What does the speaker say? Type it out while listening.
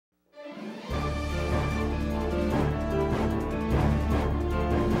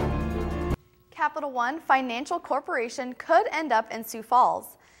Capital One Financial Corporation could end up in Sioux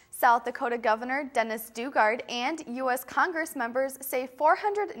Falls. South Dakota Governor Dennis Dugard and U.S. Congress members say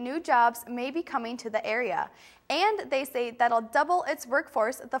 400 new jobs may be coming to the area, and they say that'll double its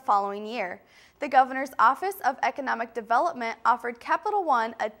workforce the following year. The governor's Office of Economic Development offered Capital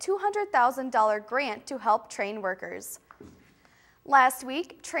One a $200,000 grant to help train workers. Last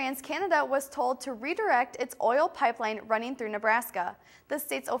week, TransCanada was told to redirect its oil pipeline running through Nebraska. The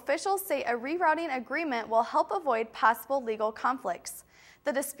state's officials say a rerouting agreement will help avoid possible legal conflicts.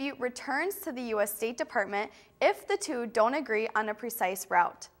 The dispute returns to the U.S. State Department if the two don't agree on a precise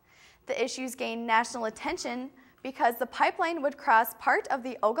route. The issues gain national attention because the pipeline would cross part of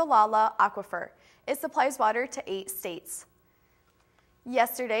the Ogallala Aquifer. It supplies water to 8 states.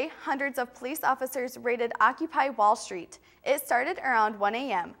 Yesterday, hundreds of police officers raided Occupy Wall Street. It started around 1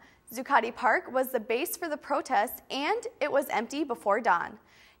 a.m. Zuccotti Park was the base for the protest, and it was empty before dawn.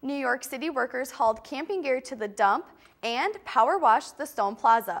 New York City workers hauled camping gear to the dump and power washed the Stone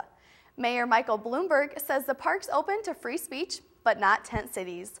Plaza. Mayor Michael Bloomberg says the park's open to free speech, but not tent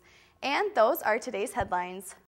cities. And those are today's headlines.